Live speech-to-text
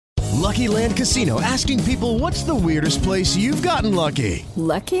Lucky Land Casino, asking people, what's the weirdest place you've gotten lucky?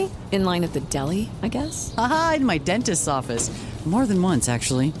 Lucky? In line at the deli, I guess? Aha, in my dentist's office. More than once,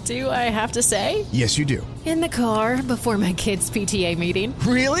 actually. Do I have to say? Yes, you do. In the car before my kids' PTA meeting.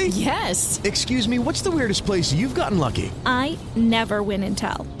 Really? Yes. Excuse me, what's the weirdest place you've gotten lucky? I never win and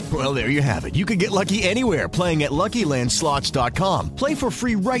tell. Well, there you have it. You can get lucky anywhere, playing at LuckyLandSlots.com. Play for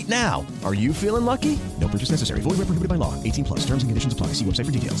free right now. Are you feeling lucky? No purchase necessary. Void where prohibited by law. 18 plus. Terms and conditions apply. See website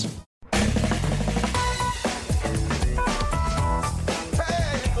for details.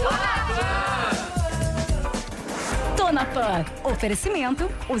 Tô na Pan. Oferecimento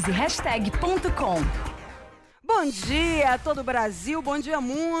usehashtag.com. Bom dia, todo o Brasil, bom dia,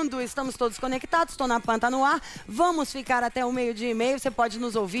 mundo. Estamos todos conectados, Tô na Pan, tá no ar. Vamos ficar até o 12:30. Você pode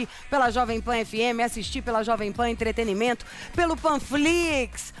nos ouvir pela Jovem Pan FM, assistir pela Jovem Pan Entretenimento, pelo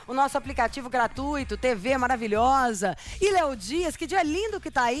Panflix, o nosso aplicativo gratuito, TV maravilhosa. E Léo Dias, que dia lindo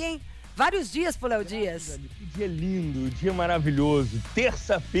que tá aí, hein? Vários dias pro Léo Dias. Que dia lindo, dia maravilhoso.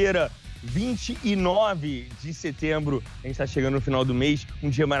 Terça-feira, 29 de setembro, a gente está chegando no final do mês, um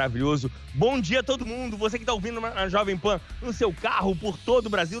dia maravilhoso. Bom dia a todo mundo, você que está ouvindo na Jovem Pan, no seu carro, por todo o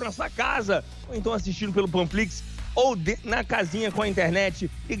Brasil, na sua casa, ou então assistindo pelo Panflix, ou na casinha com a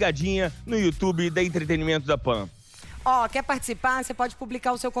internet ligadinha no YouTube da Entretenimento da Pan. Ó, quer participar? Você pode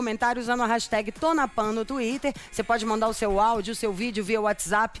publicar o seu comentário usando a hashtag Tonapan no Twitter. Você pode mandar o seu áudio, o seu vídeo via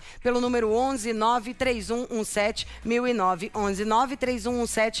WhatsApp pelo número 11 93117 1009. 11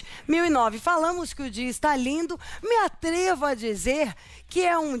 93117 1009. Falamos que o dia está lindo. Me atrevo a dizer que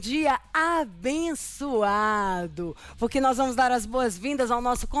é um dia abençoado, porque nós vamos dar as boas-vindas ao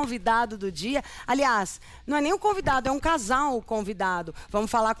nosso convidado do dia. Aliás, não é nem um convidado, é um casal convidado.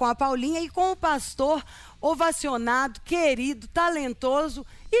 Vamos falar com a Paulinha e com o pastor ovacionado, querido, talentoso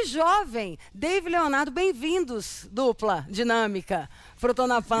e jovem, Dave Leonardo. Bem-vindos, dupla dinâmica, pro Tô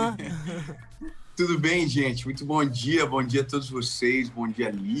na Pan. Tudo bem, gente? Muito bom dia a todos vocês, bom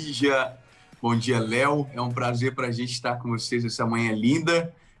dia, Lígia, bom dia, Léo. É um prazer para a gente estar com vocês essa manhã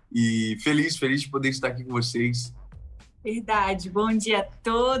linda e feliz de poder estar aqui com vocês. Verdade, bom dia a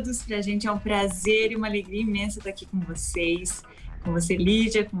todos. Para a gente é um prazer e uma alegria imensa estar aqui com vocês. Com você,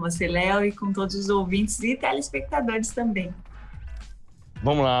 Lídia, com você, Léo, e com todos os ouvintes e telespectadores também.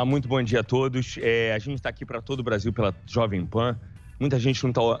 Vamos lá, muito bom dia a todos. A gente está aqui para todo o Brasil pela Jovem Pan. Muita gente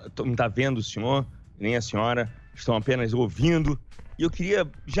não tá vendo o senhor, nem a senhora, estão apenas ouvindo. E eu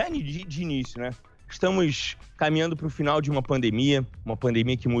queria, já de início, né? Estamos caminhando para o final de uma pandemia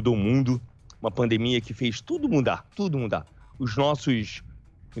que mudou o mundo, uma pandemia que fez tudo mudar. Os nossos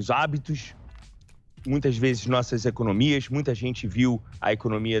hábitos, muitas vezes nossas economias, muita gente viu a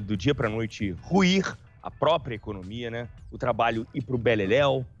economia do dia para a noite ruir, a própria economia, né? O trabalho ir para o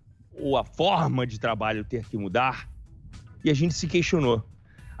beleléu, ou a forma de trabalho ter que mudar. E a gente se questionou.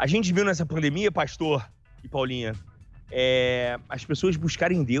 A gente viu nessa pandemia, pastor e Paulinha, as pessoas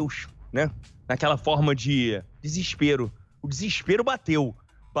buscarem Deus, né? Naquela forma de desespero. O desespero bateu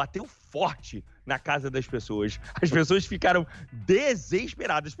forte na casa das pessoas. As pessoas ficaram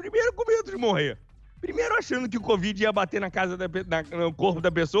desesperadas. Primeiro com medo de morrer. Primeiro achando que o Covid ia bater no corpo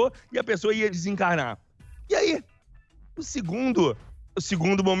da pessoa e a pessoa ia desencarnar. E aí, o segundo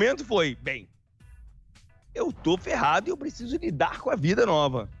momento foi, bem, eu tô ferrado e eu preciso lidar com a vida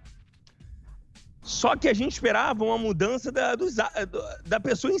nova. Só que a gente esperava uma mudança da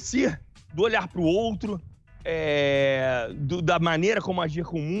pessoa em si, do olhar para o outro, da maneira como agir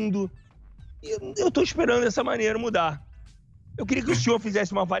com o mundo. E eu tô esperando essa maneira mudar. Eu queria que o senhor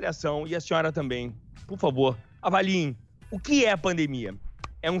fizesse uma avaliação, e a senhora também. Por favor, avaliem. O que é a pandemia?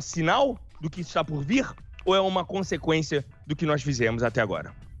 É um sinal do que está por vir ou é uma consequência do que nós fizemos até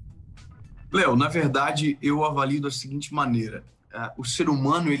agora? Léo, na verdade, eu avalio da seguinte maneira. O ser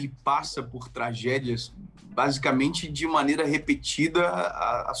humano, ele passa por tragédias basicamente de maneira repetida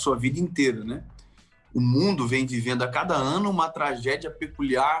a sua vida inteira, né? O mundo vem vivendo a cada ano uma tragédia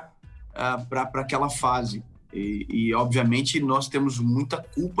peculiar para aquela fase. E, obviamente, nós temos muita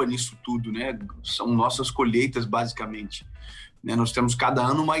culpa nisso tudo, né? São nossas colheitas, basicamente. Né? Nós temos cada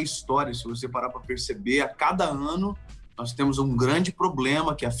ano uma história, se você parar para perceber, a cada ano nós temos um grande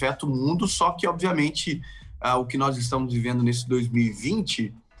problema que afeta o mundo, só que, obviamente, o que nós estamos vivendo nesse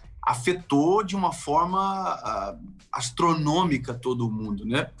 2020 afetou de uma forma astronômica todo o mundo,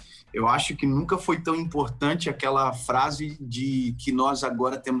 né? Eu acho que nunca foi tão importante aquela frase de que nós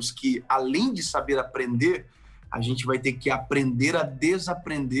agora temos que, além de saber aprender, a gente vai ter que aprender a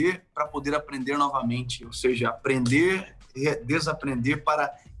desaprender para poder aprender novamente. Ou seja, aprender, desaprender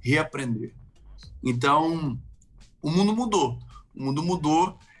para reaprender. Então, o mundo mudou. O mundo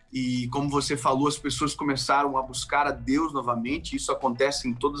mudou E como você falou, as pessoas começaram a buscar a Deus novamente. Isso acontece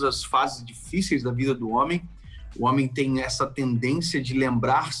em todas as fases difíceis da vida do homem. O homem tem essa tendência de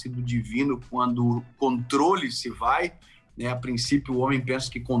lembrar-se do divino quando o controle se vai, né? A princípio, o homem pensa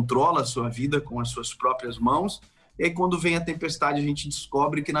que controla a sua vida com as suas próprias mãos. E aí, quando vem a tempestade, a gente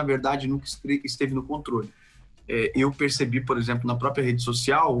descobre que, na verdade, nunca esteve no controle. Eu percebi, por exemplo, na própria rede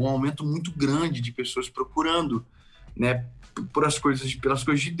social, um aumento muito grande de pessoas procurando, né, pelas coisas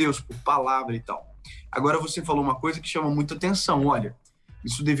de Deus, por palavra e tal. Agora, você falou uma coisa que chama muita atenção. Olha,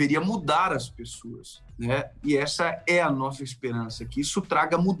 isso deveria mudar as pessoas, né? E essa é a nossa esperança, que isso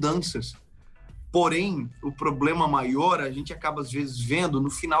traga mudanças. Porém, o problema maior a gente acaba, às vezes, vendo no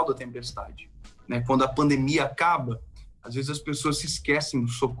final da tempestade, né? Quando a pandemia acaba, às vezes as pessoas se esquecem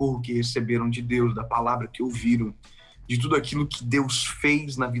do socorro que receberam de Deus, da palavra que ouviram, de tudo aquilo que Deus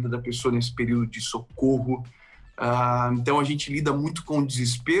fez na vida da pessoa nesse período de socorro. Então a gente lida muito com o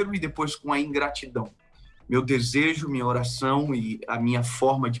desespero e depois com a ingratidão. Meu desejo, minha oração e a minha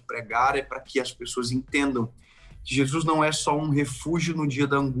forma de pregar é para que as pessoas entendam que Jesus não é só um refúgio no dia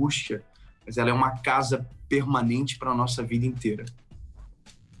da angústia, mas ela é uma casa permanente para a nossa vida inteira.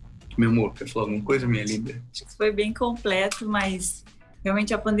 Meu amor, quer falar alguma coisa, minha linda? Acho que foi bem completo, mas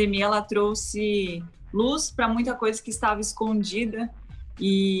realmente a pandemia ela trouxe luz para muita coisa que estava escondida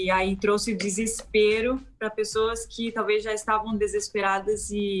e aí trouxe desespero para pessoas que talvez já estavam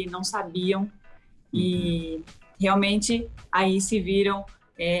desesperadas e não sabiam e realmente aí se viram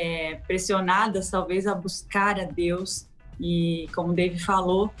pressionadas talvez a buscar a Deus e como o Dave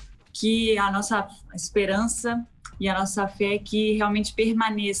falou, que a nossa esperança e a nossa fé é que realmente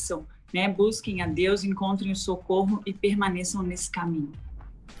permaneçam, né? Busquem a Deus, encontrem o socorro e permaneçam nesse caminho.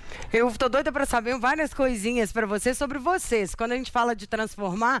 Eu tô doida para saber várias coisinhas para você sobre vocês. Quando a gente fala de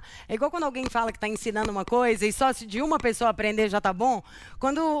transformar, é igual quando alguém fala que está ensinando uma coisa e só se de uma pessoa aprender já tá bom.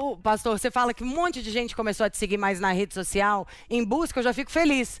 Quando, pastor, você fala que um monte de gente começou a te seguir mais na rede social, em busca, eu já fico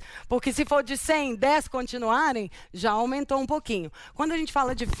feliz. Porque se for de 100, 10 continuarem, já aumentou um pouquinho. Quando a gente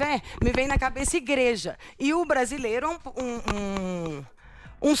fala de fé, me vem na cabeça igreja. E o brasileiro é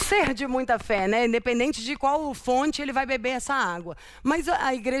um ser de muita fé, né? Independente de qual fonte ele vai beber essa água. Mas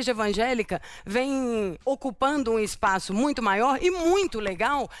a igreja evangélica vem ocupando um espaço muito maior e muito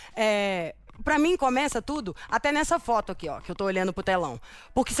legal. Para mim começa tudo até nessa foto aqui, ó, que eu tô olhando pro telão.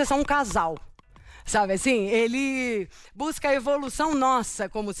 Porque vocês são um casal. Sabe assim, ele busca a evolução nossa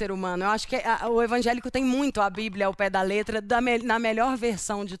como ser humano. Eu acho que o evangélico tem muito a Bíblia ao pé da letra, na melhor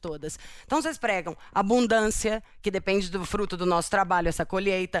versão de todas. Então vocês pregam abundância, que depende do fruto do nosso trabalho, essa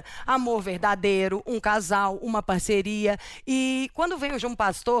colheita, amor verdadeiro, um casal, uma parceria. E quando vem hoje um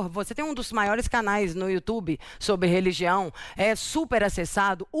pastor, você tem um dos maiores canais no YouTube sobre religião, é super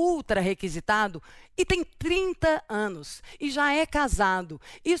acessado, ultra requisitado, e tem 30 anos, e já é casado.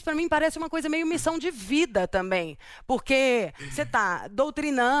 Isso para mim parece uma coisa meio missão de vida também, porque você está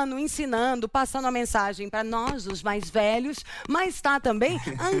doutrinando, ensinando, passando a mensagem para nós, os mais velhos, mas está também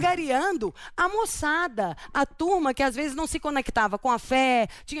angariando a moçada, a turma que às vezes não se conectava com a fé,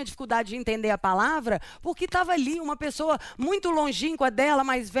 tinha dificuldade de entender a palavra, porque estava ali uma pessoa muito longínqua dela,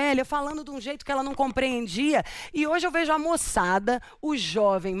 mais velha, falando de um jeito que ela não compreendia. E hoje eu vejo a moçada, o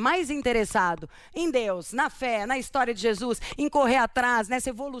jovem mais interessado em Deus, na fé, na história de Jesus, em correr atrás, nessa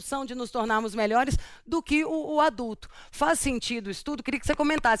evolução de nos tornarmos melhores do que o adulto. Faz sentido isso tudo? Queria que você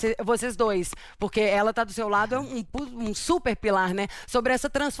comentasse, vocês dois, porque ela está do seu lado, é um super pilar, né? Sobre essa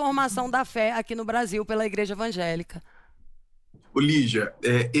transformação da fé aqui no Brasil pela igreja evangélica. Lígia,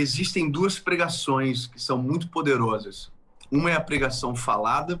 existem duas pregações que são muito poderosas. Uma é a pregação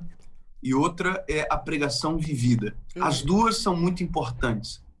falada e outra é a pregação vivida. As duas são muito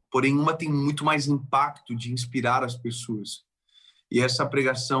importantes, porém uma tem muito mais impacto de inspirar as pessoas. E essa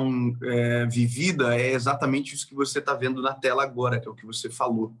pregação vivida é exatamente isso que você está vendo na tela agora, que é o que você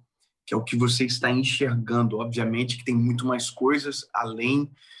falou, que é o que você está enxergando. Obviamente que tem muito mais coisas além,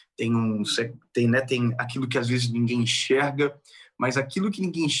 tem aquilo que às vezes ninguém enxerga, mas aquilo que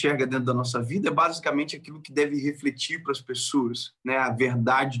ninguém enxerga dentro da nossa vida é basicamente aquilo que deve refletir para as pessoas, né? A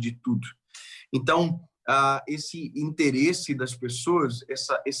verdade de tudo. Então, esse interesse das pessoas,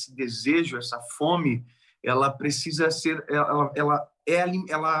 esse desejo, essa fome, ela precisa ser, ela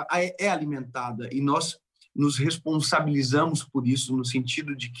é alimentada e nós nos responsabilizamos por isso, no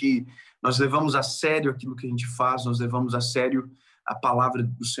sentido de que nós levamos a sério aquilo que a gente faz, nós levamos a sério a palavra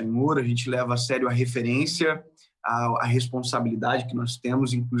do Senhor, a gente leva a sério a referência, a responsabilidade que nós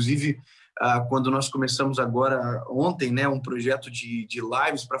temos. Inclusive, quando nós começamos agora, ontem, né, um projeto de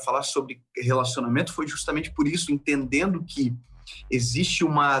lives para falar sobre relacionamento, foi justamente por isso, entendendo que existe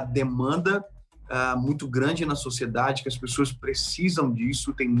uma demanda muito grande na sociedade, que as pessoas precisam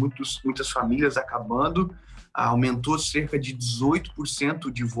disso, tem muitas famílias acabando, aumentou cerca de 18%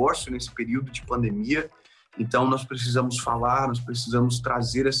 o divórcio nesse período de pandemia. Então, nós precisamos falar, nós precisamos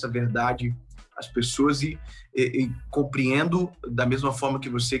trazer essa verdade às pessoas e compreendo da mesma forma que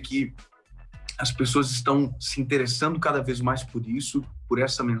você que as pessoas estão se interessando cada vez mais por isso, por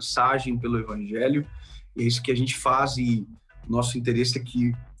essa mensagem, pelo Evangelho. E é isso que a gente faz e nosso interesse é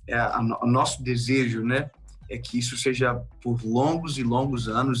que, o nosso desejo, né, é que isso seja por longos e longos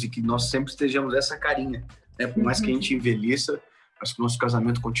anos e que nós sempre estejamos essa carinha, né, por mais que a gente envelheça, mas que o nosso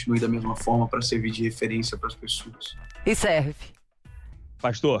casamento continue da mesma forma para servir de referência para as pessoas. E serve.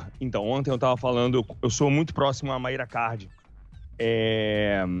 Pastor, então, ontem eu estava falando, eu sou muito próximo à Mayra Card,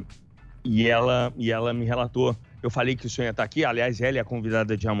 e ela me relatou, eu falei que o senhor ia estar aqui, aliás, ela é a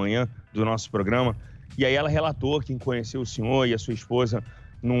convidada de amanhã do nosso programa, e aí ela relatou que conheceu o senhor e a sua esposa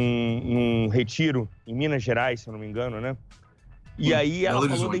num retiro em Minas Gerais, se eu não me engano, né? E aí ela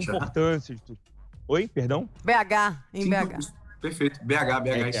falou da importância de tudo. Oi, perdão? BH, em BH. Perfeito,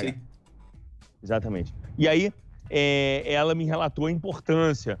 BH, isso aí. Exatamente. E aí ela me relatou a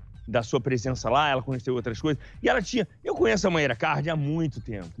importância da sua presença lá, ela conheceu outras coisas. E eu conheço a Mayra Card há muito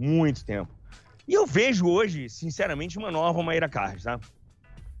tempo. E eu vejo hoje, sinceramente, uma nova Mayra Card, tá?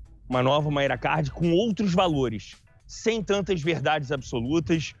 Uma nova Mayra Card com outros valores, sem tantas verdades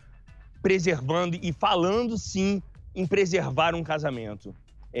absolutas, preservando e falando, sim, em preservar um casamento.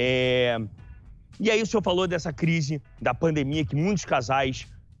 E aí o senhor falou dessa crise, da pandemia, que muitos casais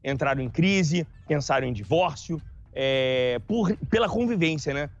entraram em crise, pensaram em divórcio, pela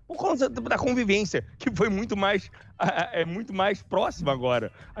convivência, né? Por conta da convivência, que foi muito mais próxima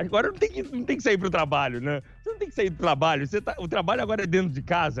agora. Agora não tem que sair para o trabalho, né? Você não tem que sair do trabalho. O trabalho agora é dentro de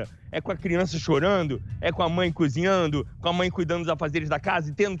casa, é com a criança chorando, é com a mãe cozinhando, com a mãe cuidando dos afazeres da casa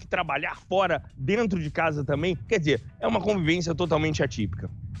e tendo que trabalhar fora, dentro de casa também. Quer dizer, é uma convivência totalmente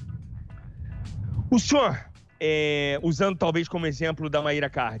atípica. O senhor, usando talvez como exemplo da Mayra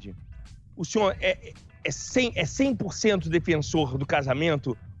Card, o senhor é 100% defensor do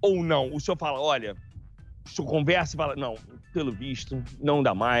casamento ou não? O senhor fala, olha, o senhor conversa e fala, não, pelo visto, não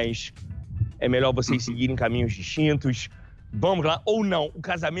dá mais, é melhor vocês seguirem caminhos distintos, vamos lá, ou não, o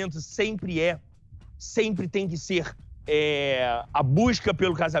casamento sempre tem que ser a busca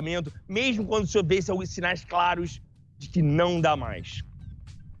pelo casamento, mesmo quando o senhor vê alguns sinais claros de que não dá mais.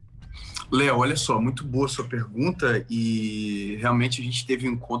 Léo, olha só, muito boa a sua pergunta e realmente a gente teve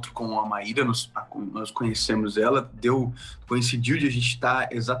um encontro com a Maíra, nós conhecemos ela, coincidiu de a gente estar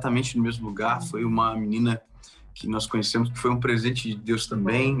exatamente no mesmo lugar, foi uma menina que nós conhecemos, que foi um presente de Deus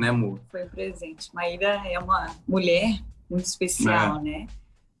também, né, amor? Foi um presente. Maíra é uma mulher muito especial, né?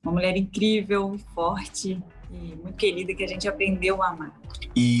 Uma mulher incrível, forte e muito querida que a gente aprendeu a amar.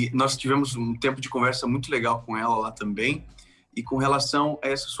 E nós tivemos um tempo de conversa muito legal com ela lá também. E com relação a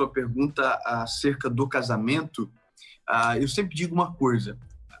essa sua pergunta acerca do casamento, eu sempre digo uma coisa,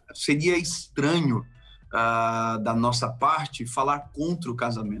 seria estranho da nossa parte falar contra o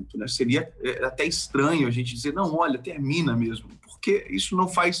casamento, né? Seria até estranho a gente dizer, não, olha, termina mesmo, porque isso não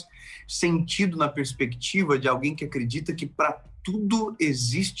faz sentido na perspectiva de alguém que acredita que para tudo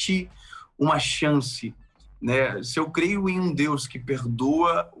existe uma chance, né? Se eu creio em um Deus que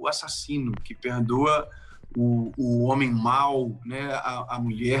perdoa o assassino, que perdoa o homem mau, né, a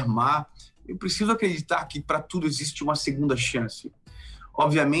mulher má, eu preciso acreditar que para tudo existe uma segunda chance.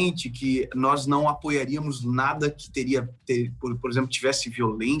 Obviamente que nós não apoiaríamos nada que por exemplo, tivesse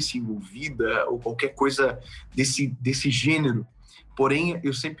violência envolvida ou qualquer coisa desse gênero. Porém,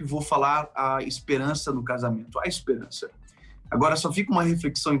 eu sempre vou falar a esperança no casamento, a esperança. Agora, só fica uma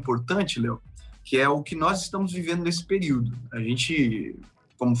reflexão importante, Léo, que é o que nós estamos vivendo nesse período. A gente,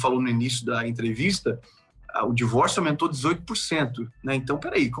 como falou no início da entrevista, o divórcio aumentou 18%, né? Então,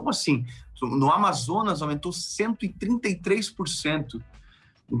 peraí, como assim? No Amazonas aumentou 133%.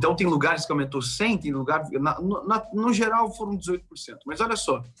 Então, tem lugares que aumentou 100%, tem lugares... No geral, foram 18%. Mas olha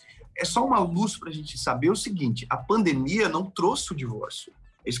só, é só uma luz para a gente saber o seguinte, a pandemia não trouxe o divórcio.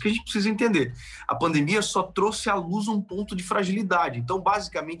 É isso que a gente precisa entender. A pandemia só trouxe à luz um ponto de fragilidade. Então,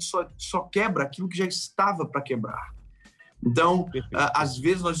 basicamente, só quebra aquilo que já estava para quebrar. Então, às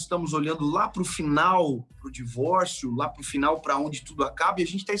vezes nós estamos olhando lá para o final, para o divórcio, lá para o final, para onde tudo acaba, e a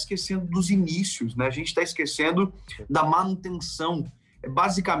gente está esquecendo dos inícios, né? A gente está esquecendo da manutenção. É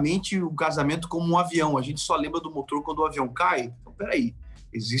basicamente o casamento como um avião. A gente só lembra do motor quando o avião cai. Então, peraí,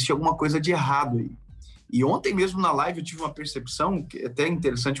 existe alguma coisa de errado aí. E ontem mesmo na live eu tive uma percepção, que é até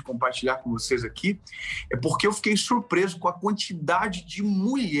interessante compartilhar com vocês aqui, é porque eu fiquei surpreso com a quantidade de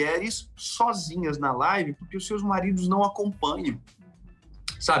mulheres sozinhas na live, porque os seus maridos não acompanham.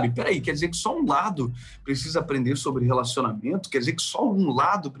 Sabe, peraí, quer dizer que só um lado precisa aprender sobre relacionamento? Quer dizer que só um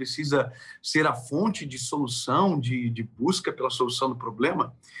lado precisa ser a fonte de solução, de busca pela solução do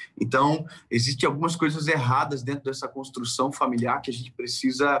problema? Então, existem algumas coisas erradas dentro dessa construção familiar que a gente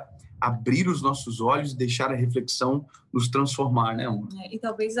precisa abrir os nossos olhos e deixar a reflexão nos transformar, né, Uma? E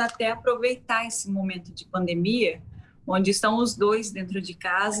talvez até aproveitar esse momento de pandemia, onde estão os dois dentro de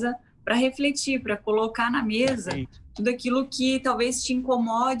casa, para refletir, para colocar na mesa tudo aquilo que talvez te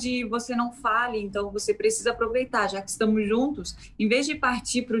incomode e você não fale. Então, você precisa aproveitar, já que estamos juntos, em vez de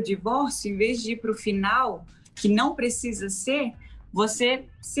partir para o divórcio, em vez de ir para o final, que não precisa ser, você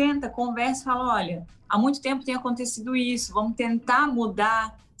senta, conversa e fala, olha, há muito tempo tem acontecido isso, vamos tentar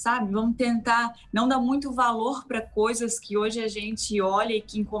mudar, sabe? Vamos tentar não dar muito valor para coisas que hoje a gente olha e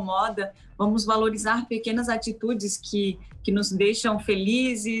que incomoda. Vamos valorizar pequenas atitudes que nos deixam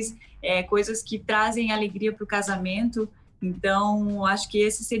felizes, coisas que trazem alegria para o casamento. Então, acho que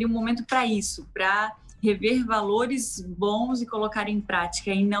esse seria um momento para isso, para rever valores bons e colocar em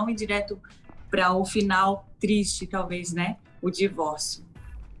prática, e não ir direto para o final triste, talvez, né? O divórcio.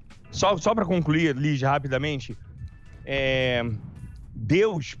 Só para concluir, Lígia, rapidamente,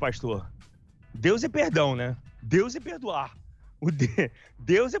 Deus, pastor, Deus é perdão, né? Deus é perdoar.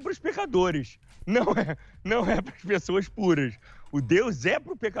 Deus é para os pecadores, não é para as pessoas puras. O Deus é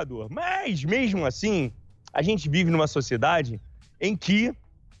para o pecador. Mas, mesmo assim, a gente vive numa sociedade em que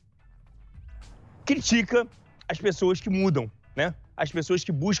critica as pessoas que mudam, né? As pessoas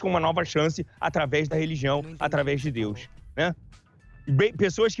que buscam uma nova chance através da religião, através de Deus, né?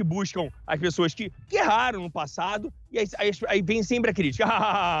 Pessoas que buscam as pessoas que erraram no passado, e aí vem sempre a crítica.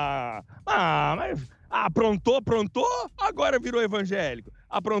 Mas aprontou, agora virou evangélico.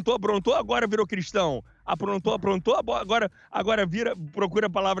 Aprontou, agora virou cristão. Aprontou, agora procura a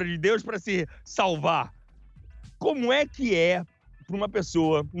palavra de Deus para se salvar. Como é que é para uma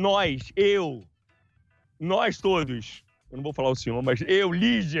pessoa, nós todos, eu não vou falar o senhor, mas eu,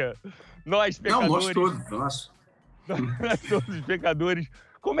 Lígia, nós pecadores... Não, nós todos, nossa. Todos os pecadores.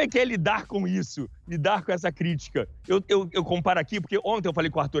 Como é que é lidar com isso? Lidar com essa crítica? Eu comparo aqui, porque ontem eu falei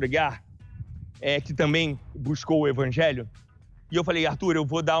com o Arthur Aguiar, que também buscou o evangelho, e eu falei, Arthur, eu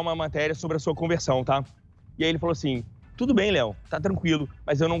vou dar uma matéria sobre a sua conversão, tá? E aí ele falou assim, tudo bem, Léo, tá tranquilo,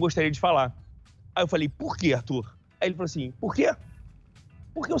 mas eu não gostaria de falar. Aí eu falei, por quê, Arthur? Aí ele falou assim, por quê?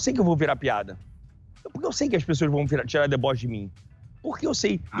 Porque eu sei que eu vou virar piada. Porque eu sei que as pessoas vão tirar deboche de mim. Porque eu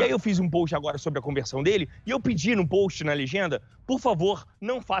sei. E aí eu fiz um post agora sobre a conversão dele, e eu pedi no post, na legenda, por favor,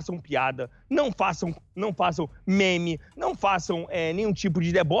 não façam piada, não façam meme, não façam nenhum tipo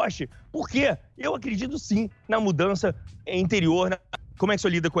de deboche, porque eu acredito sim na mudança interior. Como é que o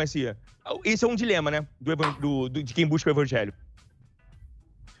senhor lida com esse... Esse é um dilema, né, de quem busca o evangelho.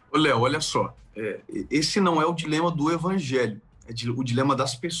 Ô, Léo, olha só, esse não é o dilema do evangelho, é o dilema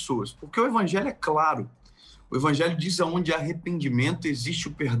das pessoas, porque o evangelho é claro. O evangelho diz aonde há arrependimento existe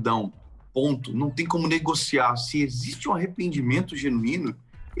o perdão, ponto. Não tem como negociar. Se existe um arrependimento genuíno,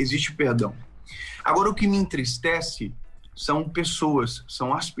 existe o perdão. Agora, o que me entristece são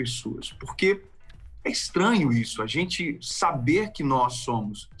as pessoas, porque é estranho isso, a gente saber que nós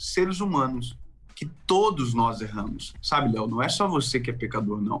somos seres humanos, que todos nós erramos. Sabe, Léo, não é só você que é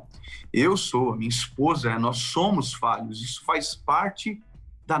pecador, não. Eu sou, a minha esposa, nós somos falhos, isso faz parte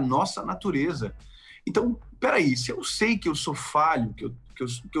da nossa natureza. Então, peraí, se eu sei que eu sou falho, que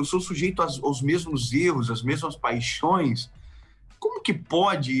eu sou sujeito aos mesmos erros, às mesmas paixões, como que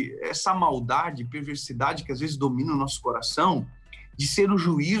pode essa maldade, perversidade que às vezes domina o nosso coração, de ser o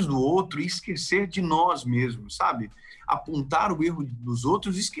juiz do outro e esquecer de nós mesmos, sabe? Apontar o erro dos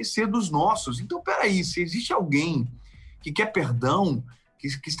outros e esquecer dos nossos. Então, peraí, se existe alguém que quer perdão, que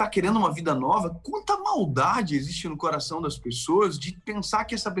está querendo uma vida nova, quanta maldade existe no coração das pessoas de pensar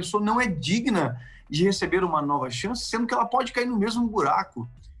que essa pessoa não é digna de receber uma nova chance, sendo que ela pode cair no mesmo buraco.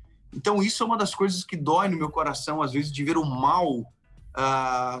 Então, isso é uma das coisas que dói no meu coração, às vezes, de ver o mal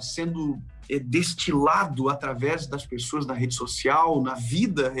sendo destilado através das pessoas na rede social, na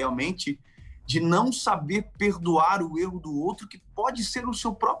vida, realmente, de não saber perdoar o erro do outro, que pode ser o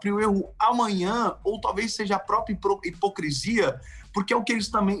seu próprio erro amanhã, ou talvez seja a própria hipocrisia, porque é o que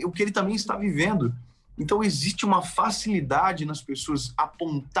ele também está vivendo. Então, existe uma facilidade nas pessoas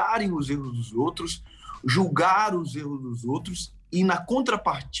apontarem os erros dos outros, julgar os erros dos outros e, na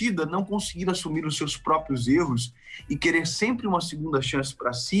contrapartida, não conseguir assumir os seus próprios erros e querer sempre uma segunda chance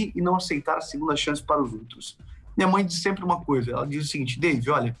para si e não aceitar a segunda chance para os outros. Minha mãe diz sempre uma coisa, ela diz o seguinte, Dave,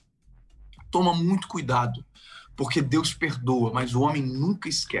 olha, toma muito cuidado, porque Deus perdoa, mas o homem nunca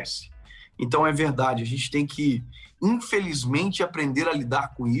esquece. Então, é verdade, a gente tem que, infelizmente, aprender a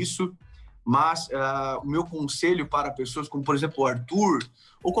lidar com isso, Mas o meu conselho para pessoas como, por exemplo, o Arthur,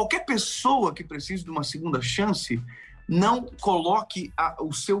 ou qualquer pessoa que precise de uma segunda chance, não coloque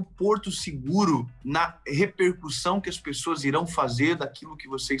o seu porto seguro na repercussão que as pessoas irão fazer daquilo que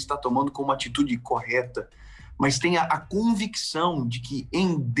você está tomando como atitude correta, mas tenha a convicção de que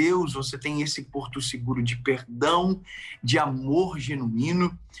em Deus você tem esse porto seguro de perdão, de amor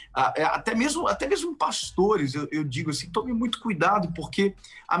genuíno. Até mesmo pastores, eu digo assim, tome muito cuidado, porque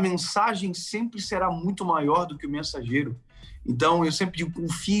a mensagem sempre será muito maior do que o mensageiro. Então, eu sempre digo,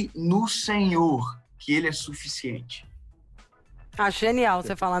 confie no Senhor, que Ele é suficiente. Acho genial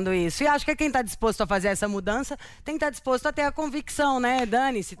você falando isso. E acho que quem está disposto a fazer essa mudança tem que estar disposto a ter a convicção, né?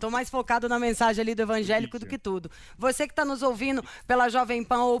 Dane-se, estou mais focado na mensagem ali do evangélico do que tudo. Você que está nos ouvindo pela Jovem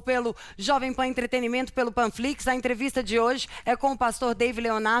Pan ou pelo Jovem Pan Entretenimento, pelo Panflix, a entrevista de hoje é com o pastor Dave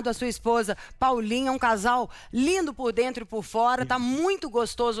Leonardo, a sua esposa Paulinha, um casal lindo por dentro e por fora. Tá muito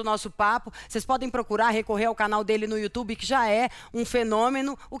gostoso o nosso papo. Vocês podem procurar, recorrer ao canal dele no YouTube, que já é um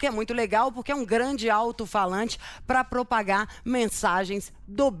fenômeno, o que é muito legal, porque é um grande alto-falante para propagar mensagens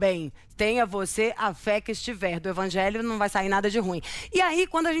do bem. Tenha você a fé que estiver. Do evangelho não vai sair nada de ruim. E aí,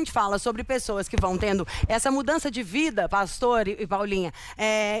 quando a gente fala sobre pessoas que vão tendo essa mudança de vida, pastor e Paulinha,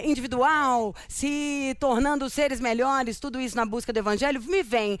 individual, se tornando seres melhores, tudo isso na busca do evangelho, me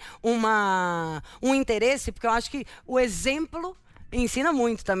vem um interesse, porque eu acho que o exemplo ensina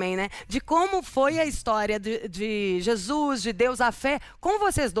muito também, né? De como foi a história de Jesus, de Deus, a fé, com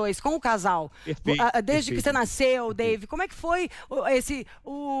vocês dois, com o casal. Desde que você nasceu, Dave, como é que foi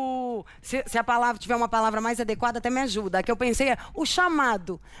se a palavra tiver uma palavra mais adequada, até me ajuda. A que eu pensei é o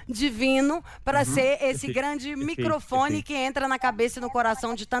chamado divino para ser esse grande microfone que entra na cabeça e no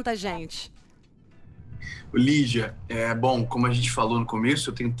coração de tanta gente. Lígia, bom, como a gente falou no começo,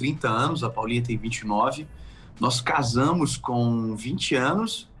 eu tenho 30 anos, a Paulinha tem 29. Nós casamos com 20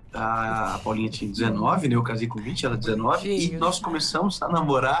 anos, a Paulinha tinha 19, né? Eu casei com 20, ela 19. E nós começamos a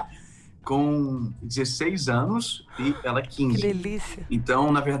namorar com 16 anos e ela 15. Que delícia.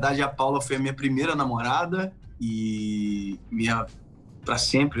 Então, na verdade, a Paula foi a minha primeira namorada e minha para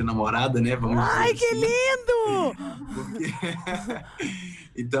sempre namorada, né? Ai, que lindo!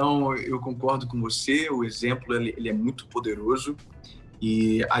 Então, eu concordo com você, o exemplo ele é muito poderoso.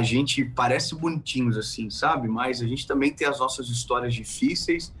 E a gente parece bonitinhos assim, sabe? Mas a gente também tem as nossas histórias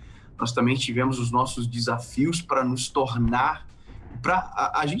difíceis, nós também tivemos os nossos desafios para nos tornar,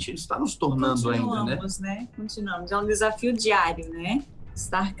 a gente está nos tornando ainda, né? Continuamos, é um desafio diário, né?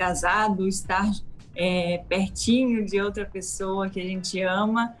 Estar casado, estar pertinho de outra pessoa que a gente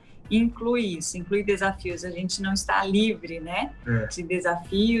ama, inclui isso, inclui desafios. A gente não está livre, né? De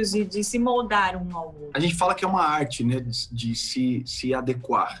desafios e de se moldar um ao outro. A gente fala que é uma arte, né? De se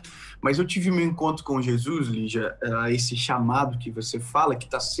adequar. Mas eu tive meu encontro com Jesus, Lígia, esse chamado que você fala, que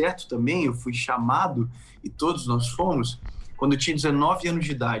está certo também, eu fui chamado, e todos nós fomos, quando eu tinha 19 anos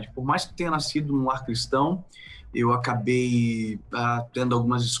de idade. Por mais que tenha nascido num lar cristão, eu acabei tendo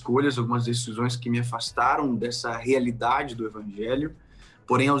algumas escolhas, algumas decisões que me afastaram dessa realidade do evangelho.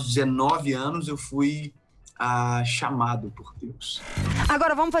 Porém, aos 19 anos, eu fui chamado por Deus.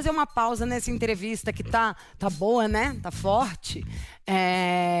 Agora, vamos fazer uma pausa nessa entrevista que tá boa, né? Tá forte.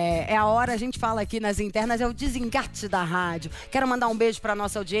 É a hora, a gente fala aqui nas internas, é o desengate da rádio. Quero mandar um beijo para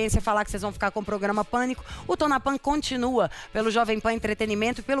nossa audiência, falar que vocês vão ficar com o programa Pânico. O Tô na Pan continua pelo Jovem Pan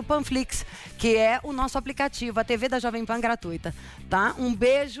Entretenimento e pelo Panflix, que é o nosso aplicativo, a TV da Jovem Pan gratuita, tá? Um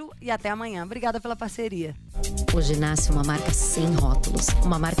beijo e até amanhã. Obrigada pela parceria. Hoje nasce uma marca sem rótulos,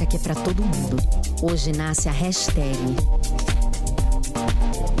 uma marca que é para todo mundo. Hoje nasce a hashtag.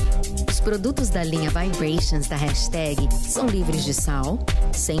 Os produtos da linha Vibrations da hashtag são livres de sal,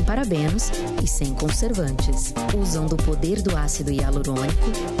 sem parabenos e sem conservantes. Usam do poder do ácido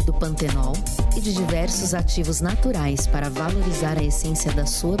hialurônico, do pantenol e de diversos ativos naturais para valorizar a essência da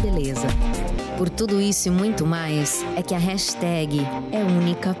sua beleza. Por tudo isso e muito mais, é que a hashtag é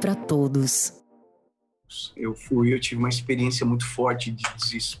única para todos. Eu tive uma experiência muito forte de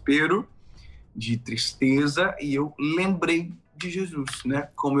desespero, de tristeza, e eu lembrei de Jesus, né?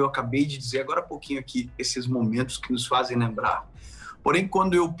 Como eu acabei de dizer agora há pouquinho aqui, esses momentos que nos fazem lembrar. Porém,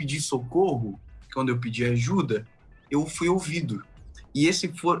 quando eu pedi socorro, quando eu pedi ajuda, eu fui ouvido. E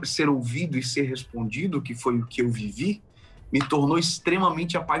esse ser ouvido e ser respondido, que foi o que eu vivi, me tornou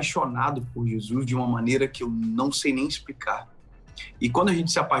extremamente apaixonado por Jesus de uma maneira que eu não sei nem explicar. E quando a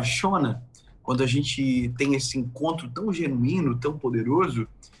gente se apaixona, quando a gente tem esse encontro tão genuíno, tão poderoso,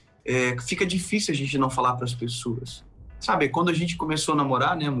 fica difícil a gente não falar para as pessoas. Sabe, quando a gente começou a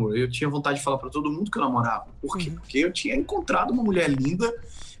namorar, né, amor, eu tinha vontade de falar para todo mundo que eu namorava. Por quê? Porque eu tinha encontrado uma mulher linda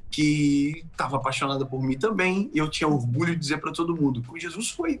que estava apaixonada por mim também, e eu tinha orgulho de dizer para todo mundo. Com Jesus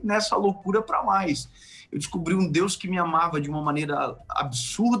foi nessa loucura para mais. Eu descobri um Deus que me amava de uma maneira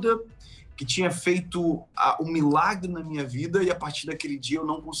absurda, que tinha feito um milagre na minha vida, e a partir daquele dia eu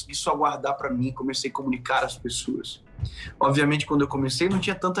não consegui só guardar para mim, comecei a comunicar às pessoas. Obviamente, quando eu comecei, não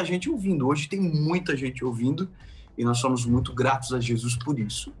tinha tanta gente ouvindo. Hoje tem muita gente ouvindo, e nós somos muito gratos a Jesus por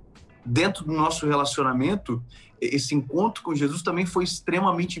isso. Dentro do nosso relacionamento, esse encontro com Jesus também foi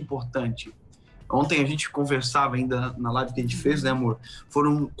extremamente importante. Ontem a gente conversava ainda na live que a gente fez, né, amor?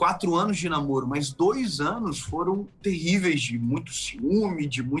 Foram 4 anos de namoro, mas 2 anos foram terríveis, de muito ciúme,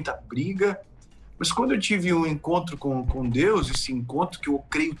 de muita briga. Mas quando eu tive um encontro com Deus, esse encontro que eu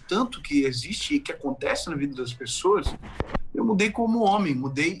creio tanto que existe e que acontece na vida das pessoas, eu mudei como homem,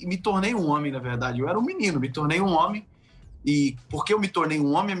 mudei e me tornei um homem, na verdade. Eu era um menino, me tornei um homem. E porque eu me tornei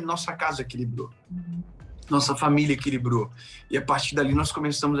um homem, a nossa casa equilibrou. Nossa família equilibrou. E a partir dali nós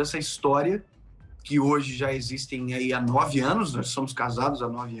começamos essa história que hoje já existem aí há 9 anos, nós somos casados há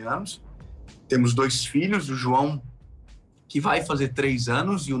 9 anos, temos 2 filhos, o João, que vai fazer 3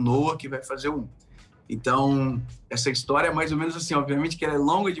 anos, e o Noah, que vai fazer 1. Então, essa história é mais ou menos assim, obviamente que ela é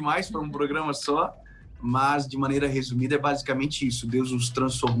longa demais para um programa só, mas de maneira resumida é basicamente isso. Deus nos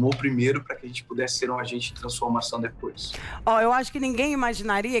transformou primeiro para que a gente pudesse ser um agente de transformação depois. Eu acho que ninguém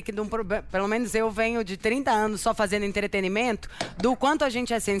imaginaria que, pelo menos eu venho de 30 anos só fazendo entretenimento, do quanto a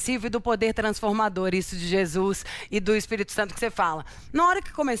gente é sensível e do poder transformador, isso de Jesus e do Espírito Santo que você fala. Na hora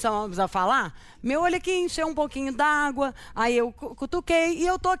que começamos a falar, meu olho aqui encheu um pouquinho d'água, aí eu cutuquei e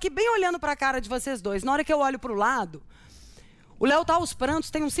eu tô aqui bem olhando para a cara de vocês dois. Na hora que eu olho para o lado, o Léo tá aos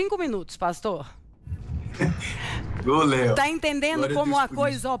prantos, tem uns 5 minutos, pastor. Ô, Léo. Tá entendendo Glória como a por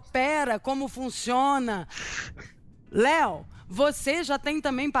coisa isso. opera, como funciona? Léo, você já tem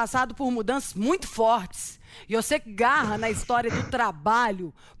também passado por mudanças muito fortes. E você garra na história do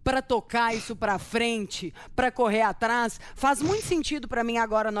trabalho para tocar isso para frente, para correr atrás. Faz muito sentido para mim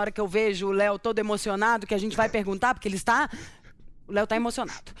agora, na hora que eu vejo o Léo todo emocionado, que a gente vai perguntar, porque ele está... O Léo está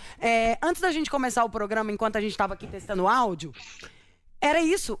emocionado. Antes da gente começar o programa, enquanto a gente estava aqui testando o áudio... Era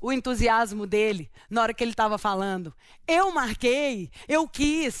isso, o entusiasmo dele, na hora que ele estava falando. Eu marquei, eu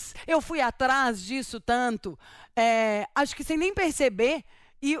quis, eu fui atrás disso tanto. Acho que sem nem perceber.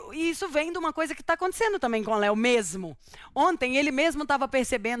 E isso vem de uma coisa que está acontecendo também com o Léo mesmo. Ontem ele mesmo estava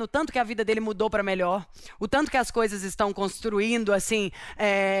percebendo o tanto que a vida dele mudou para melhor. O tanto que as coisas estão construindo assim,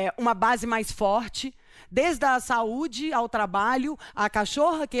 uma base mais forte. Desde a saúde ao trabalho, a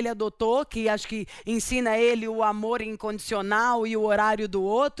cachorra que ele adotou, que acho que ensina ele o amor incondicional e o horário do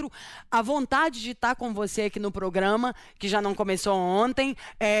outro, a vontade de estar com você aqui no programa, que já não começou ontem,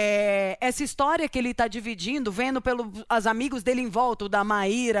 essa história que ele está dividindo, vendo pelos amigos dele em volta, o da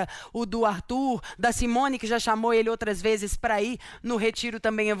Maíra, o do Arthur, da Simone, que já chamou ele outras vezes para ir no Retiro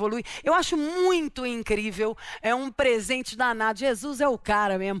Também Evolui. Eu acho muito incrível, é um presente danado. Jesus é o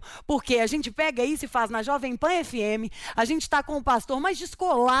cara mesmo, porque a gente pega isso e faz na Jovem Pan FM, a gente está com o pastor mais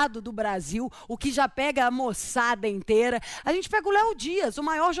descolado do Brasil, o que já pega a moçada inteira. A gente pega o Léo Dias, o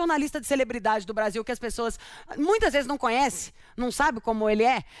maior jornalista de celebridade do Brasil, que as pessoas muitas vezes não conhecem, não sabem como ele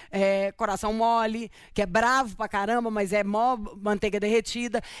coração mole, que é bravo pra caramba, mas é mó manteiga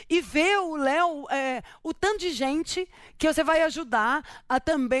derretida. E ver o Léo, o tanto de gente que você vai ajudar a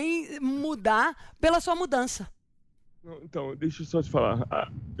também mudar pela sua mudança. Então, deixa eu só te falar.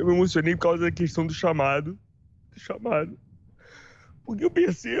 Eu me emocionei por causa da questão do chamado. Porque eu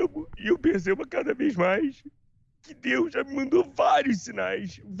percebo a cada vez mais que Deus já me mandou vários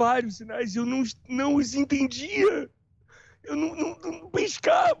sinais, e eu não os entendia. Eu não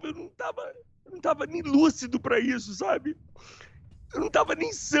pescava, eu não tava nem lúcido para isso, sabe? Eu não tava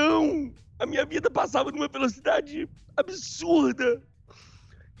nem são. A minha vida passava numa velocidade absurda.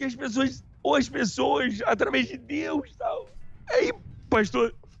 E as pessoas, através de Deus, tal. Aí,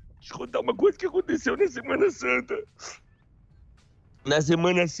 pastor, deixa eu contar uma coisa que aconteceu na Semana Santa. Na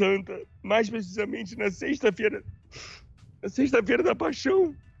Semana Santa, mais precisamente na sexta-feira da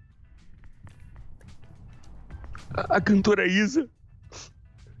Paixão, a cantora Isa,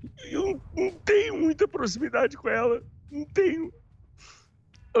 eu não tenho muita proximidade com ela, não tenho.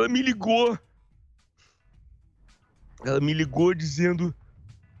 Ela me ligou dizendo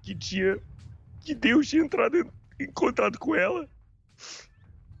que Deus tinha entrado em contato com ela.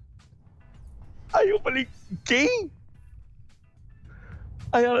 Aí eu falei, quem?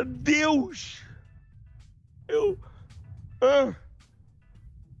 Aí ela, Deus. Ela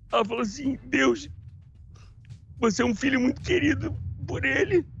falou assim, Deus, você é um filho muito querido por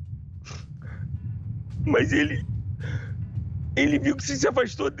ele, mas ele viu que você se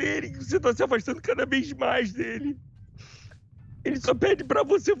afastou dele, que você está se afastando cada vez mais dele. Ele só pede pra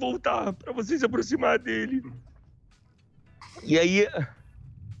você voltar, pra você se aproximar dele. E aí,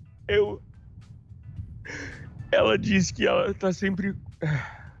 ela disse que ela tá sempre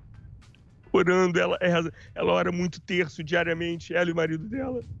orando, ela ora muito terço diariamente, ela e o marido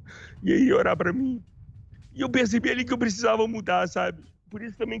dela. E aí orar pra mim. E eu percebi ali que eu precisava mudar, sabe? Por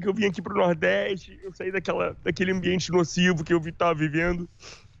isso também que eu vim aqui pro Nordeste, eu saí daquele ambiente nocivo que eu tava vivendo.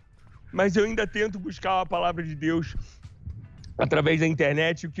 Mas eu ainda tento buscar a palavra de Deus através da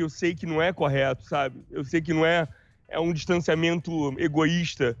internet, o que eu sei que não é correto, sabe? Eu sei que não é um distanciamento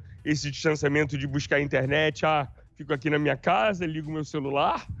egoísta, esse distanciamento de buscar a internet. Fico aqui na minha casa, ligo meu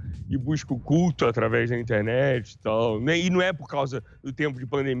celular e busco culto através da internet e tal. E não é por causa do tempo de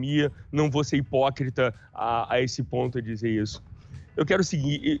pandemia, não vou ser hipócrita a esse ponto a dizer isso. Eu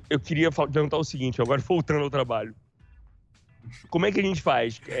queria perguntar o seguinte, agora voltando ao trabalho. Como é que a gente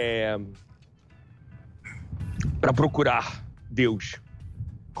faz para procurar Deus?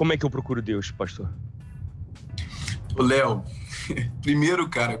 Como é que eu procuro Deus, pastor? Léo, primeiro,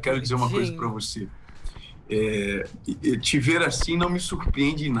 cara, eu quero dizer uma coisa para você. Te ver assim não me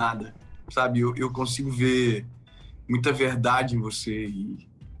surpreende em nada, sabe? Eu consigo ver muita verdade em você e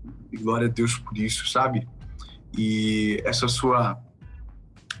glória a Deus por isso, sabe? E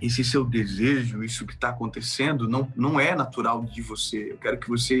esse seu desejo, isso que está acontecendo, não é natural de você. Eu quero que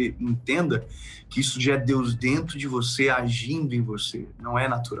você entenda que isso já é Deus dentro de você, agindo em você. Não é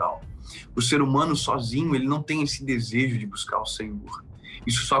natural. O ser humano sozinho, ele não tem esse desejo de buscar o Senhor.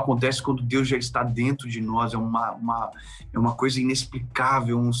 Isso só acontece quando Deus já está dentro de nós. É uma coisa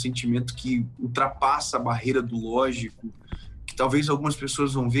inexplicável, um sentimento que ultrapassa a barreira do lógico, que talvez algumas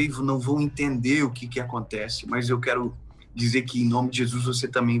pessoas vão ver e não vão entender o que acontece. Mas eu quero dizer que, em nome de Jesus, você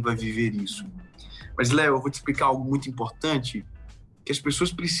também vai viver isso. Mas, Léo, eu vou te explicar algo muito importante que as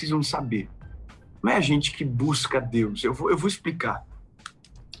pessoas precisam saber. Não é a gente que busca Deus. Eu vou explicar.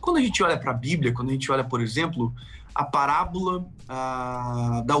 Quando a gente olha para a Bíblia, quando a gente olha, por exemplo, a parábola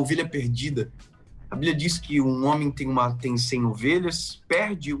da ovelha perdida, a Bíblia diz que um homem tem 100 ovelhas,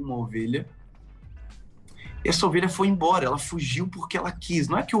 perde uma ovelha, e essa ovelha foi embora, ela fugiu porque ela quis.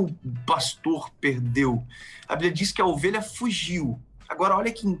 Não é que o pastor perdeu. A Bíblia diz que a ovelha fugiu. Agora,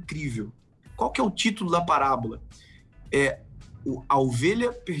 olha que incrível. Qual que é o título da parábola? A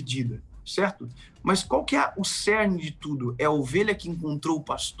ovelha perdida, certo? Mas qual que é o cerne de tudo? É a ovelha que encontrou o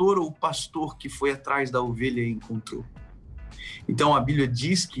pastor ou o pastor que foi atrás da ovelha e encontrou? Então, a Bíblia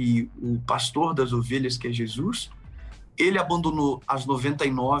diz que o pastor das ovelhas, que é Jesus, ele abandonou as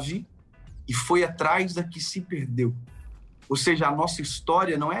 99 e foi atrás da que se perdeu. Ou seja, a nossa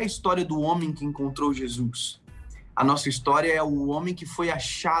história não é a história do homem que encontrou Jesus. A nossa história é o homem que foi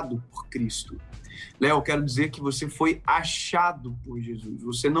achado por Cristo. Léo, eu quero dizer que você foi achado por Jesus.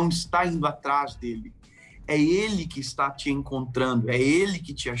 Você não está indo atrás dele. É ele que está te encontrando. É ele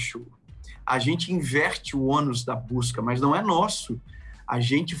que te achou. A gente inverte o ônus da busca, mas não é nosso. A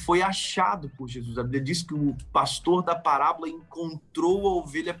gente foi achado por Jesus. A Bíblia diz que o pastor da parábola encontrou a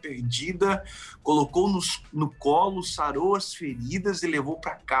ovelha perdida, colocou no colo, sarou as feridas e levou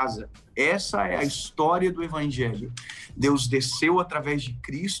para casa. Essa é a história do Evangelho. Deus desceu através de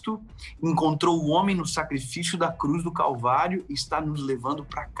Cristo, encontrou o homem no sacrifício da cruz do Calvário e está nos levando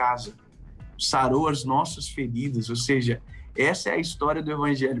para casa. Sarou as nossas feridas, ou seja, essa é a história do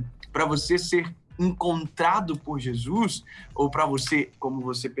Evangelho. Para você ser encontrado por Jesus, ou para você, como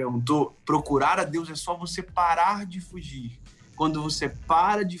você perguntou, procurar a Deus, é só você parar de fugir. Quando você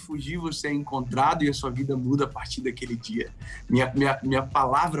para de fugir, você é encontrado e a sua vida muda a partir daquele dia. Minha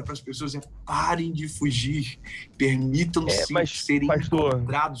palavra para as pessoas é: parem de fugir, permitam-se serem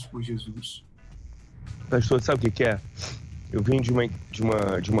encontrados por Jesus. Pastor, sabe o que é? Eu vim de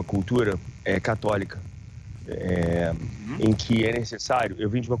uma cultura católica, em que é necessário, eu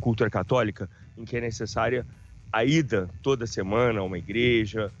vim de uma cultura católica em que é necessária a ida toda semana a uma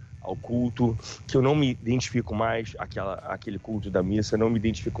igreja, ao culto, que eu não me identifico mais, aquele culto da missa, não me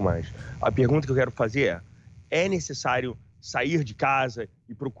identifico mais. A pergunta que eu quero fazer é necessário sair de casa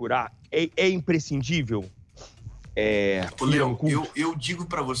e procurar? É imprescindível? Léo, eu digo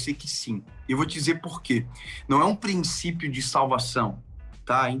para você que sim. Eu vou te dizer por quê. Não é um princípio de salvação,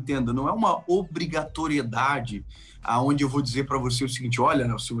 tá? Entenda, não é uma obrigatoriedade aonde eu vou dizer para você o seguinte: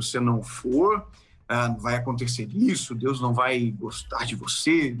 olha, se você não for, vai acontecer isso, Deus não vai gostar de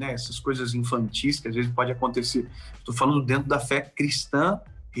você, né? Essas coisas infantis que às vezes pode acontecer. Estou falando dentro da fé cristã,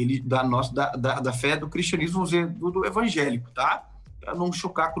 da fé do cristianismo, vamos dizer, do evangélico, tá? Para não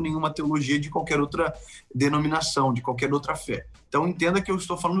chocar com nenhuma teologia de qualquer outra denominação, de qualquer outra fé. Então entenda que eu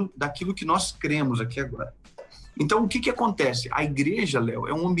estou falando daquilo que nós cremos aqui agora. Então o que acontece? A igreja, Léo,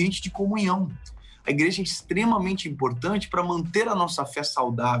 é um ambiente de comunhão. A igreja é extremamente importante para manter a nossa fé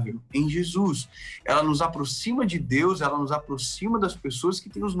saudável em Jesus. Ela nos aproxima de Deus, ela nos aproxima das pessoas que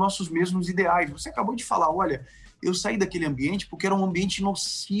têm os nossos mesmos ideais. Você acabou de falar, olha, eu saí daquele ambiente porque era um ambiente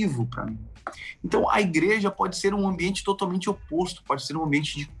nocivo para mim. Então, a igreja pode ser um ambiente totalmente oposto, pode ser um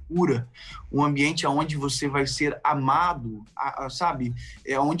ambiente de cura, um ambiente onde você vai ser amado, sabe?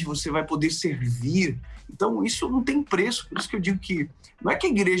 Onde você vai poder servir. Então, isso não tem preço, por isso que eu digo que não é que a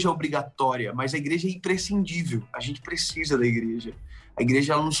igreja é obrigatória, mas a igreja é imprescindível, a gente precisa da igreja. A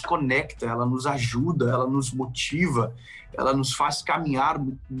igreja, ela nos conecta, ela nos ajuda, ela nos motiva, ela nos faz caminhar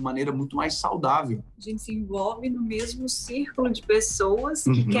de maneira muito mais saudável. A gente se envolve no mesmo círculo de pessoas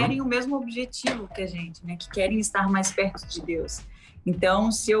que querem o mesmo objetivo que a gente, né? Que querem estar mais perto de Deus. Então,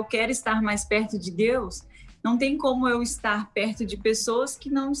 se eu quero estar mais perto de Deus, não tem como eu estar perto de pessoas que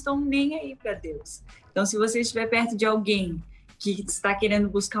não estão nem aí para Deus. Então, se você estiver perto de alguém que está querendo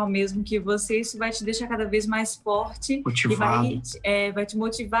buscar o mesmo que você, isso vai te deixar cada vez mais forte. Motivado. E vai te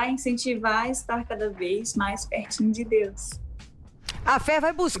motivar, incentivar a estar cada vez mais pertinho de Deus. A fé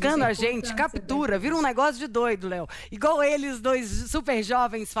vai buscando a gente, captura, vira um negócio de doido, Léo. Igual eles dois super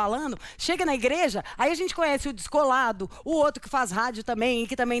jovens falando, chega na igreja, aí a gente conhece o descolado, o outro que faz rádio também,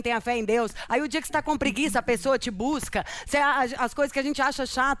 que também tem a fé em Deus. Aí o dia que você tá com preguiça, a pessoa te busca. As coisas que a gente acha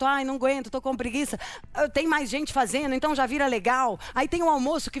chato, ai, não aguento, tô com preguiça. Tem mais gente fazendo, então já vira legal. Aí tem o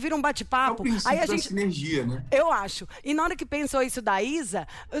almoço que vira um bate-papo. É o princípio da sinergia, né? Eu acho. E na hora que pensou isso da Isa,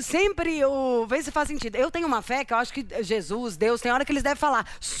 vê se faz sentido. Eu tenho uma fé que eu acho que Jesus, Deus, tem hora que eles devem falar,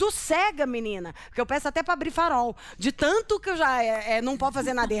 sossega, menina, porque eu peço até para abrir farol, de tanto que eu já não pode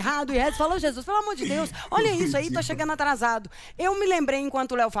fazer nada errado, e resto falou, Jesus, pelo amor de Deus, olha isso aí, tô chegando atrasado. Eu me lembrei,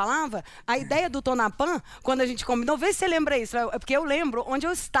 enquanto o Léo falava, a ideia do Tonapan, quando a gente combinou, vê se você lembra isso, Léo, porque eu lembro onde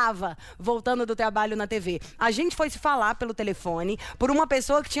eu estava, voltando do trabalho na TV. A gente foi se falar pelo telefone, por uma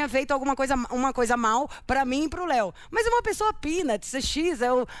pessoa que tinha feito uma coisa mal para mim e pro Léo, mas uma pessoa peanuts, X,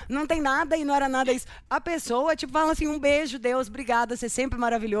 não tem nada e não era nada isso. A pessoa, tipo, fala assim, um beijo, Deus, obrigada, você é sempre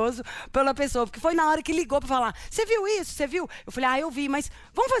maravilhoso pela pessoa, porque foi na hora que ligou para falar, você viu isso, você viu? Eu falei, eu vi, mas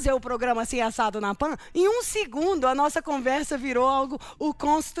vamos fazer o programa assim assado na PAN? Em um segundo a nossa conversa virou algo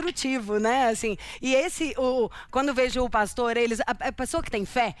construtivo, né? Assim, e quando vejo o pastor, a pessoa que tem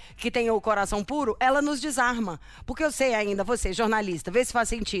fé, que tem o coração puro, ela nos desarma, porque eu sei ainda, você, jornalista, vê se faz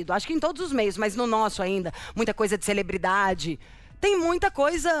sentido, acho que em todos os meios, mas no nosso ainda, muita coisa de celebridade, tem muita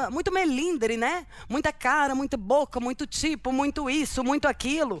coisa, muito melindre, né? Muita cara, muita boca, muito tipo, muito isso, muito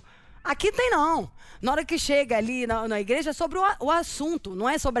aquilo. Aqui tem não. Na hora que chega ali na igreja é sobre o assunto, não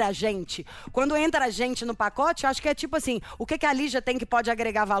é sobre a gente. Quando entra a gente no pacote, eu acho que é tipo assim, o que a Lígia tem que pode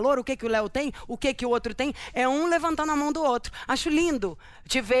agregar valor, o que o Léo tem, o que o outro tem, é um levantando a mão do outro. Acho lindo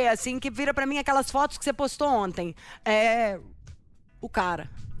te ver assim, que vira pra mim aquelas fotos que você postou ontem. O cara.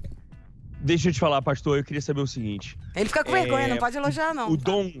 Deixa eu te falar, pastor, eu queria saber o seguinte. Ele fica com vergonha, não pode elogiar, não.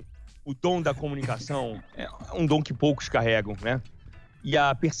 O dom da comunicação é um dom que poucos carregam, né? E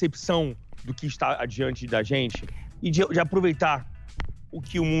a percepção do que está adiante da gente e de aproveitar o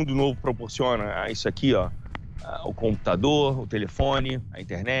que o mundo novo proporciona. Isso aqui, ó, o computador, o telefone, a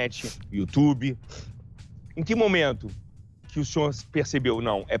internet, o YouTube. Em que momento que o senhor percebeu,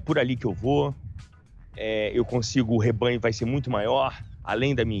 não, é por ali que eu vou, eu consigo, o rebanho vai ser muito maior,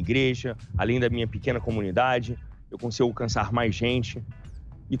 além da minha igreja, além da minha pequena comunidade, eu consigo alcançar mais gente.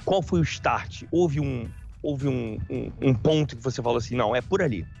 E qual foi o start? Houve um ponto que você falou assim, não, é por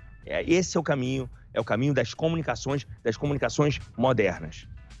ali. Esse é o caminho das comunicações modernas.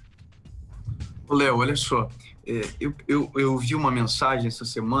 Léo, olha só, eu vi uma mensagem essa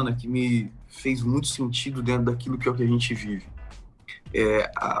semana que me fez muito sentido dentro daquilo que é o que a gente vive.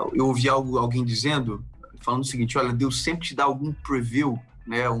 Eu ouvi alguém falando o seguinte, olha, Deus sempre te dá algum preview,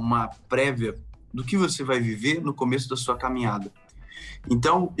 né, uma prévia do que você vai viver no começo da sua caminhada.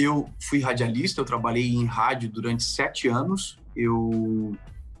 Então, eu fui radialista, eu trabalhei em rádio durante 7 anos,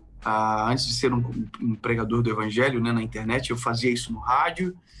 antes de ser um pregador do evangelho, né, na internet, eu fazia isso no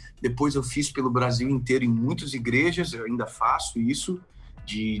rádio, depois eu fiz pelo Brasil inteiro em muitas igrejas, eu ainda faço isso,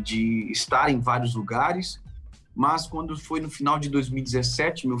 de estar em vários lugares, mas quando foi no final de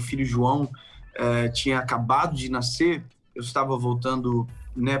 2017, meu filho João tinha acabado de nascer, eu estava voltando,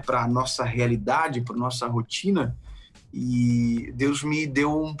 né, para a nossa realidade, para a nossa rotina, e Deus me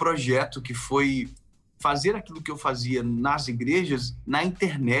deu um projeto que foi fazer aquilo que eu fazia nas igrejas, na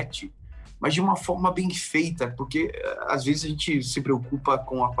internet, mas de uma forma bem feita, porque às vezes a gente se preocupa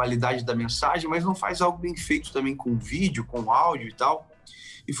com a qualidade da mensagem, mas não faz algo bem feito também com vídeo, com áudio e tal.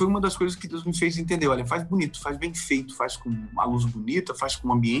 E foi uma das coisas que Deus me fez entender. Olha, faz bonito, faz bem feito, faz com uma luz bonita, faz com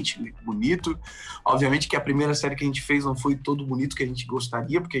um ambiente bonito. Obviamente que a primeira série que a gente fez não foi todo bonito que a gente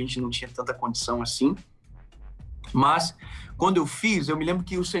gostaria, porque a gente não tinha tanta condição assim. Mas, quando eu fiz, eu me lembro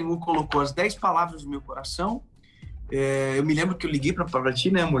que o Senhor colocou as 10 palavras no meu coração. Eu me lembro que eu liguei para ti,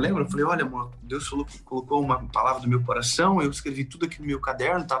 né, amor? Lembra? Eu falei, olha, amor, Deus colocou uma palavra do meu coração, eu escrevi tudo aqui no meu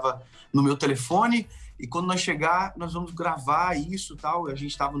caderno, estava no meu telefone, e quando nós chegar, nós vamos gravar isso e tal. A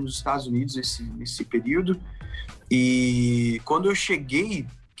gente estava nos Estados Unidos nesse período, e quando eu cheguei,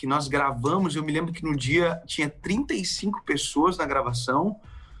 que nós gravamos, eu me lembro que no dia tinha 35 pessoas na gravação,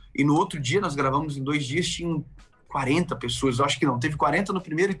 e no outro dia, nós gravamos em 2 dias, tinham 40 pessoas, eu acho que não, teve 40 no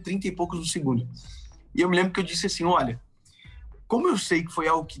primeiro e 30 e poucos no segundo. E eu me lembro que eu disse assim, olha, como eu sei que foi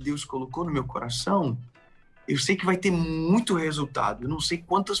algo que Deus colocou no meu coração, eu sei que vai ter muito resultado. Eu não sei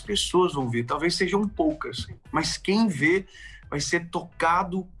quantas pessoas vão ver, talvez sejam poucas, mas quem vê vai ser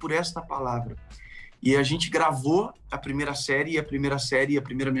tocado por esta palavra. E a gente gravou a primeira série, a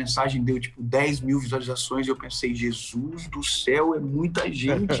primeira mensagem deu tipo 10 mil visualizações, e eu pensei, Jesus do céu, é muita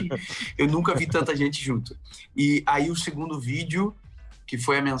gente, eu nunca vi tanta gente junto. E aí o segundo vídeo, que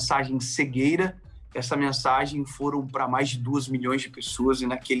foi a mensagem cegueira, essa mensagem foram para mais de 2 milhões de pessoas, e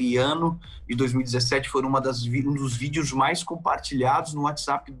naquele ano de 2017 foi um dos vídeos mais compartilhados no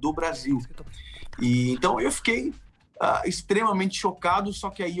WhatsApp do Brasil. E então eu fiquei extremamente chocado, só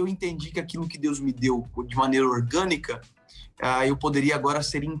que aí eu entendi que aquilo que Deus me deu de maneira orgânica, eu poderia agora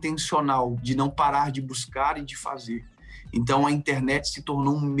ser intencional, de não parar de buscar e de fazer. Então a internet se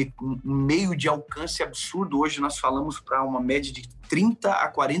tornou um meio de alcance absurdo. Hoje nós falamos para uma média de 30 a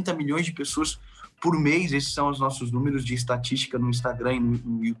 40 milhões de pessoas por mês. Esses são os nossos números de estatística no Instagram e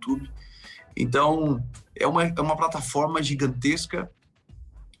no YouTube. Então, é uma plataforma gigantesca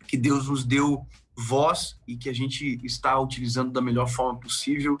que Deus nos deu voz e que a gente está utilizando da melhor forma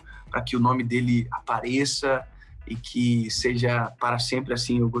possível para que o nome dele apareça e que seja para sempre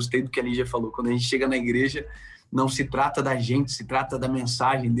assim. Eu gostei do que a Lígia falou. Quando a gente chega na igreja, não se trata da gente, se trata da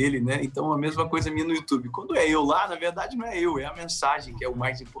mensagem dele, né? Então, a mesma coisa minha no YouTube. Quando é eu lá, na verdade, não é eu, é a mensagem que é o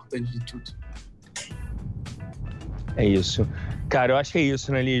mais importante de tudo. É isso. Cara, eu acho que é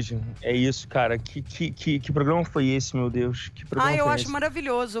isso, né, Lígia? É isso, cara. Que programa foi esse, meu Deus? Que programa eu foi acho esse?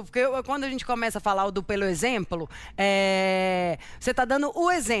 maravilhoso, porque quando a gente começa a falar pelo exemplo, você tá dando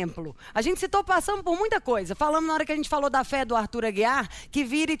o exemplo. A gente citou passando por muita coisa. Falamos na hora que a gente falou da fé do Arthur Aguiar, que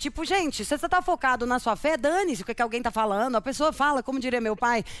vira e tipo, gente, se você tá focado na sua fé, dane-se o que alguém tá falando. A pessoa fala, como diria meu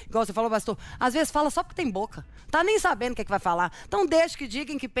pai, igual você falou, pastor, às vezes fala só porque tem boca. Tá nem sabendo o que vai falar. Então deixa que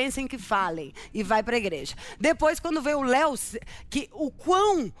digam, que pensem, que falem. E vai pra igreja. Depois, quando vê o Léo, que o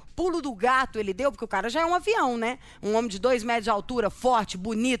quão pulo do gato ele deu, porque o cara já é um avião, né? Um homem de 2 metros de altura, forte,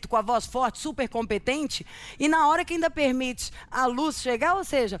 bonito, com a voz forte, super competente. E na hora que ainda permite a luz chegar, ou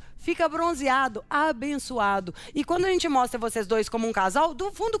seja, fica bronzeado, abençoado. E quando a gente mostra vocês dois como um casal,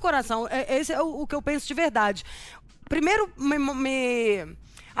 do fundo do coração, esse é o que eu penso de verdade. Primeiro,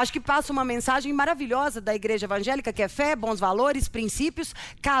 acho que passa uma mensagem maravilhosa da igreja evangélica, que é fé, bons valores, princípios,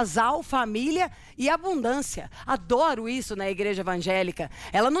 casal, família e abundância. Adoro isso na igreja evangélica.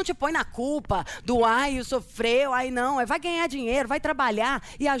 Ela não te põe na culpa do ai, sofreu, ai não. Vai ganhar dinheiro, vai trabalhar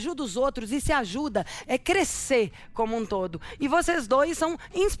e ajuda os outros e se ajuda. É crescer como um todo. E vocês dois são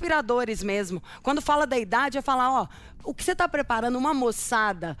inspiradores mesmo. Quando fala da idade, é falar, ó, o que você está preparando uma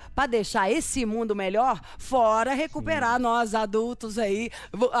moçada para deixar esse mundo melhor, fora recuperar nós adultos aí,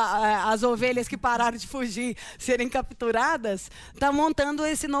 as ovelhas que pararam de fugir, serem capturadas, tá montando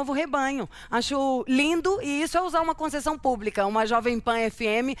esse novo rebanho. Acho lindo, e isso é usar uma concessão pública, uma Jovem Pan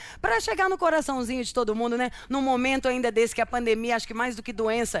FM, para chegar no coraçãozinho de todo mundo, né? Num momento ainda desse que a pandemia, acho que mais do que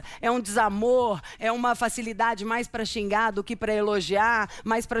doença, é um desamor, é uma facilidade mais para xingar do que para elogiar,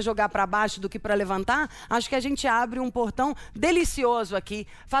 mais para jogar para baixo do que para levantar. Acho que a gente abre um portão delicioso aqui.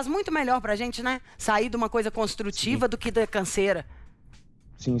 Faz muito melhor pra gente, né? Sair de uma coisa construtiva do que da canseira.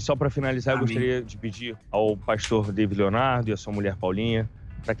 Sim, só para finalizar, eu gostaria de pedir ao pastor David Leonardo e a sua mulher Paulinha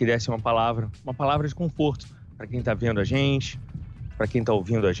para que desse uma palavra de conforto para quem está vendo a gente, para quem está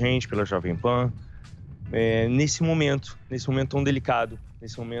ouvindo a gente pela Jovem Pan, nesse momento tão delicado,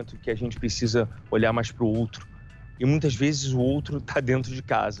 nesse momento que a gente precisa olhar mais para o outro. E muitas vezes o outro está dentro de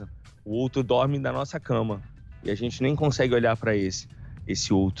casa, o outro dorme na nossa cama e a gente nem consegue olhar para esse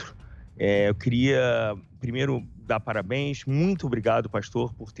outro. Eu queria primeiro dar parabéns, muito obrigado,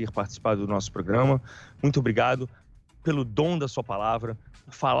 pastor, por ter participado do nosso programa, muito obrigado pelo dom da sua palavra,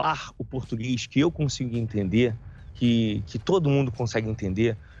 por falar o português que eu consigo entender, que todo mundo consegue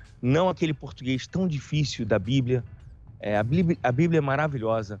entender, não aquele português tão difícil da Bíblia. A Bíblia é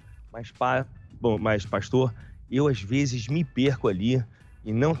maravilhosa, mas pastor, eu às vezes me perco ali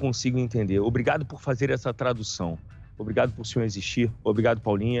e não consigo entender. Obrigado por fazer essa tradução. Obrigado por o senhor existir. Obrigado,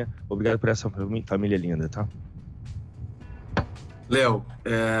 Paulinha. Obrigado por essa família linda, tá? Léo,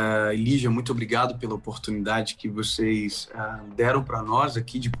 Lígia, muito obrigado pela oportunidade que vocês deram para nós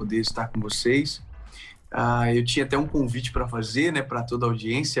aqui de poder estar com vocês. Eu tinha até um convite para fazer, né, para toda a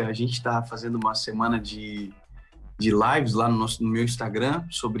audiência. A gente está fazendo uma semana de lives lá no meu Instagram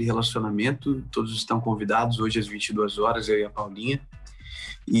sobre relacionamento. Todos estão convidados hoje às 22 horas, eu e a Paulinha.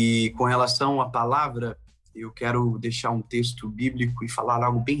 E com relação à palavra, eu quero deixar um texto bíblico e falar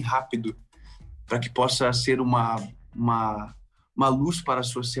algo bem rápido para que possa ser uma luz para a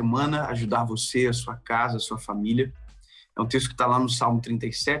sua semana, ajudar você, a sua casa, a sua família. É um texto que está lá no Salmo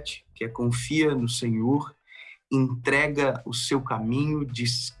 37, que é: confia no Senhor, entrega o seu caminho,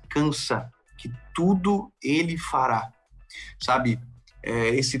 descansa, que tudo Ele fará. Sabe,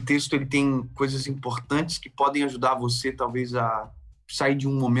 esse texto ele tem coisas importantes que podem ajudar você, talvez, a sair de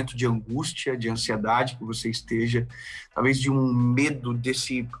um momento de angústia, de ansiedade que você esteja, talvez de um medo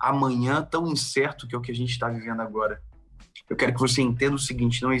desse amanhã tão incerto que é o que a gente está vivendo agora. Eu quero que você entenda o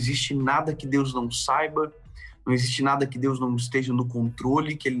seguinte: não existe nada que Deus não saiba, não existe nada que Deus não esteja no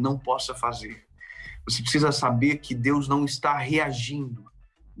controle, que Ele não possa fazer. Você precisa saber que Deus não está reagindo,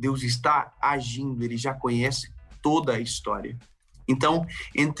 Deus está agindo, Ele já conhece toda a história. Então,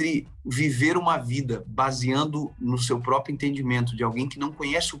 entre viver uma vida baseando no seu próprio entendimento de alguém que não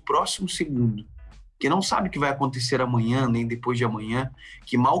conhece o próximo segundo, que não sabe o que vai acontecer amanhã, nem depois de amanhã,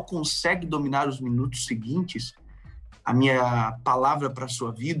 que mal consegue dominar os minutos seguintes, a minha palavra para a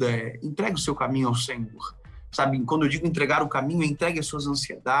sua vida é: entregue o seu caminho ao Senhor. Sabe, quando eu digo entregar o caminho, entregue as suas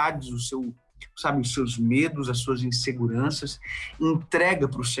ansiedades, os seus medos, as suas inseguranças, entrega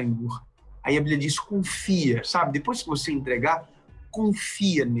para o Senhor. Aí a Bíblia diz: confia, sabe? Depois que você entregar,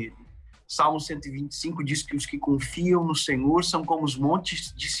 confia nele. Salmo 125 diz que os que confiam no Senhor são como os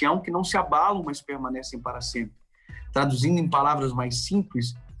montes de Sião, que não se abalam, mas permanecem para sempre. Traduzindo em palavras mais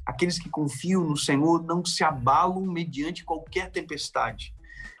simples, aqueles que confiam no Senhor não se abalam mediante qualquer tempestade.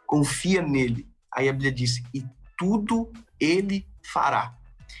 Confia nele. Aí a Bíblia diz: e tudo Ele fará.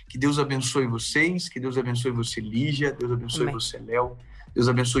 Que Deus abençoe vocês, que Deus abençoe você, Lígia, Deus abençoe Amém. você, Léo, Deus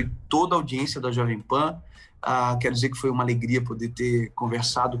abençoe toda a audiência da Jovem Pan. Quero dizer que foi uma alegria poder ter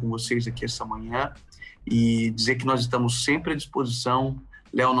conversado com vocês aqui essa manhã e dizer que nós estamos sempre à disposição.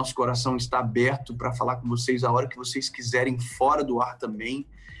 Léo, nosso coração está aberto para falar com vocês a hora que vocês quiserem, fora do ar também.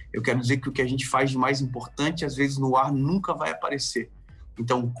 Eu quero dizer que o que a gente faz de mais importante, às vezes no ar, nunca vai aparecer.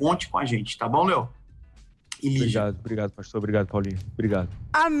 Então, conte com a gente, tá bom, Léo? Obrigado, pastor. Obrigado, Paulinho. Obrigado.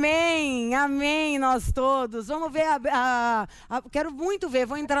 Amém, amém, nós todos. Vamos ver, quero muito ver,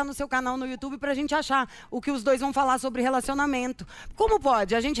 vou entrar no seu canal no YouTube pra gente achar o que os dois vão falar sobre relacionamento. Como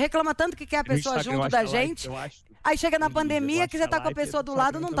pode? A gente reclama tanto que quer a pessoa junto da gente, aí chega na pandemia que você tá com a pessoa do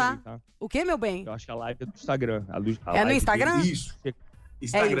lado, não tá. O que, meu bem? Eu acho que a live é do Instagram. É no Instagram? Isso.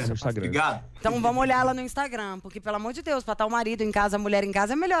 Instagram, isso. Obrigado. Então vamos olhar ela no Instagram, porque pelo amor de Deus, pra estar o marido em casa, a mulher em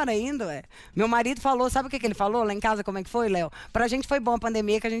casa é melhor ainda, ué. Meu marido falou, sabe o que ele falou lá em casa, como é que foi, Léo? Pra gente foi bom a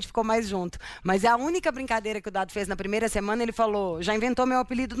pandemia, que a gente ficou mais junto. Mas é a única brincadeira que o Dado fez na primeira semana, ele falou, já inventou meu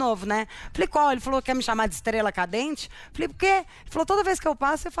apelido novo, né? Falei, qual? Ele falou, quer me chamar de Estrela Cadente? Falei, por quê? Ele falou, toda vez que eu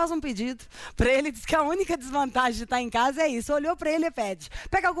passo, você faz um pedido. Pra ele, diz que a única desvantagem de estar em casa é isso. Olhou pra ele e pede.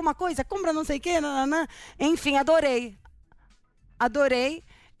 Pega alguma coisa, compra não sei o quê, nananã. Enfim, adorei.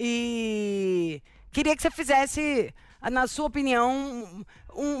 E queria que você fizesse, na sua opinião,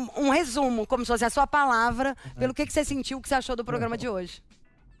 um resumo, como se fosse a sua palavra, pelo que você sentiu, o que você achou do programa de hoje.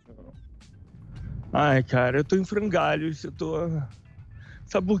 Ai, cara, eu tô em frangalhos,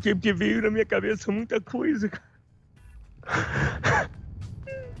 Sabe por quê? Porque veio na minha cabeça muita coisa, cara.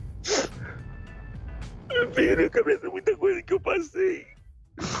 Veio na minha cabeça muita coisa que eu passei.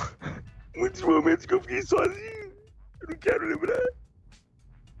 Muitos momentos que eu fiquei sozinho. Eu não quero lembrar.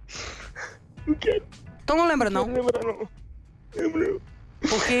 Não quero. Então não lembra, não? Não lembro, não. Lembro.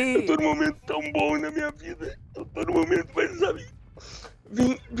 Porque... Eu tô num momento tão bom na minha vida. Eu tô num momento, mas sabe...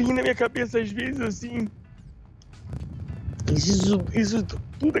 Vem na minha cabeça às vezes assim... Isso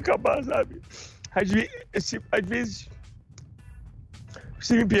tudo acabar, sabe? Às vezes...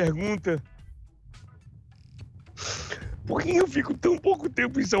 Você me pergunta... Por que eu fico tão pouco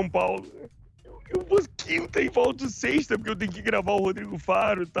tempo em São Paulo? Eu vou quinta e volto sexta, porque eu tenho que gravar o Rodrigo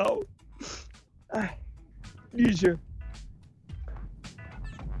Faro e tal. Ai, Lígia,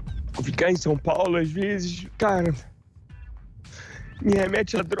 ficar em São Paulo, às vezes, cara, me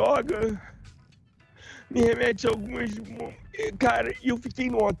remete a droga, me remete a algumas... Cara, e eu fiquei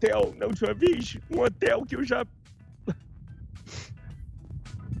num hotel, na última vez, um hotel que eu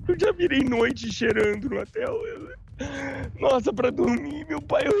Eu já virei noite cheirando no hotel. Nossa, pra dormir, meu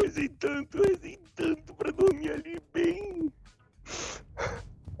pai, eu rezei tanto pra dormir ali bem.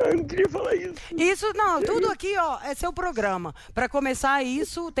 Eu não queria falar isso. Isso, não, tudo aqui, ó, é seu programa. Pra começar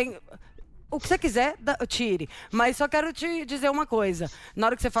isso, tem... O que você quiser, tire. Mas só quero te dizer uma coisa. Na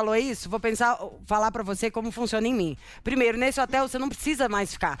hora que você falou isso, vou falar pra você como funciona em mim. Primeiro, nesse hotel você não precisa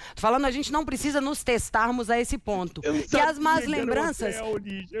mais ficar. Tô falando, a gente não precisa nos testarmos a esse ponto. E as más lembranças...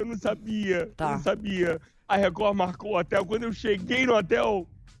 Eu não sabia. Tá. Eu não sabia. A Record marcou o hotel. Quando eu cheguei no hotel,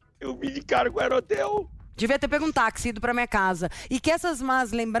 eu vi de cara qual era o hotel. Devia ter pego um táxi, ido pra minha casa. E que essas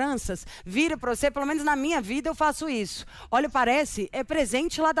más lembranças viram pra você, pelo menos na minha vida eu faço isso. Olha, parece, é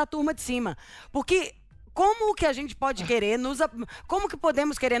presente lá da turma de cima. Porque como que a gente pode querer, como que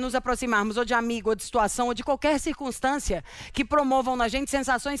podemos querer nos aproximarmos ou de amigo, ou de situação, ou de qualquer circunstância que promovam na gente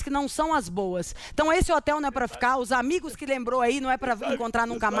sensações que não são as boas. Então esse hotel não é pra ficar, os amigos que lembrou aí não é pra encontrar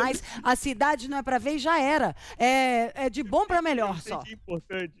nunca mais, a cidade não é pra ver e já era. É de bom pra melhor só. É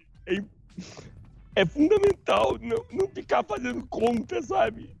importante, é fundamental não ficar fazendo conta,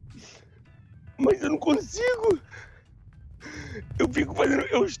 sabe? Mas eu não consigo. Eu fico fazendo...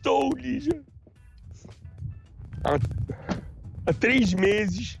 Eu estou, Lígia, há 3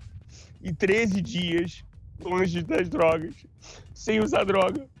 meses e 13 dias longe das drogas, sem usar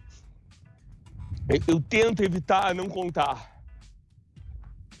droga. Eu tento evitar não contar.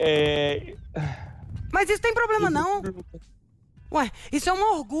 Mas isso tem problema não. Ué, isso é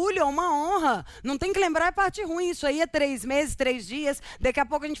um orgulho, é uma honra. Não tem que lembrar a parte ruim. Isso aí é 3 meses, 3 dias. Daqui a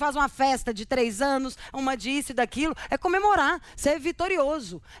pouco a gente faz uma festa de 3 anos, uma disso e daquilo. É comemorar, ser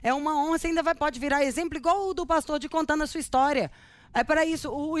vitorioso. É uma honra, você ainda pode virar exemplo igual o do pastor de contando a sua história. É para isso,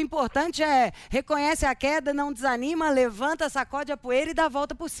 o importante é reconhece a queda, não desanima, levanta, sacode a poeira e dá a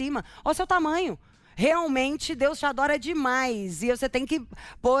volta por cima. Olha o seu tamanho. Realmente, Deus te adora demais. E você tem que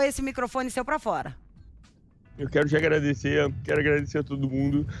pôr esse microfone seu para fora. Eu quero te agradecer, quero agradecer a todo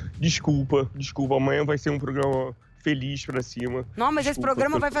mundo. Desculpa, amanhã vai ser um programa feliz pra cima. Não, mas esse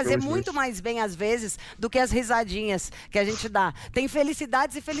programa vai fazer muito mais bem às vezes do que as risadinhas que a gente dá. Tem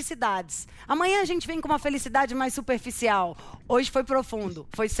felicidades e felicidades. Amanhã a gente vem com uma felicidade mais superficial. Hoje foi profundo,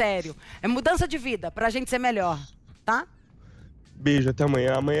 foi sério. É mudança de vida pra gente ser melhor, tá? Beijo, até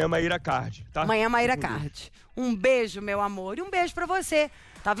amanhã. Amanhã é Maíra Card, tá? Amanhã é Maíra Card. Um beijo, meu amor. E um beijo pra você.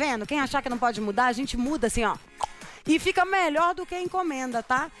 Tá vendo? Quem achar que não pode mudar, a gente muda assim, ó. E fica melhor do que a encomenda,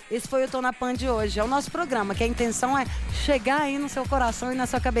 tá? Esse foi o Tô na Pan de hoje. É o nosso programa, que a intenção é chegar aí no seu coração e na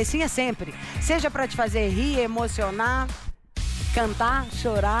sua cabecinha sempre. Seja pra te fazer rir, emocionar, cantar,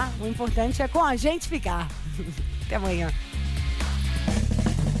 chorar. O importante é com a gente ficar. Até amanhã.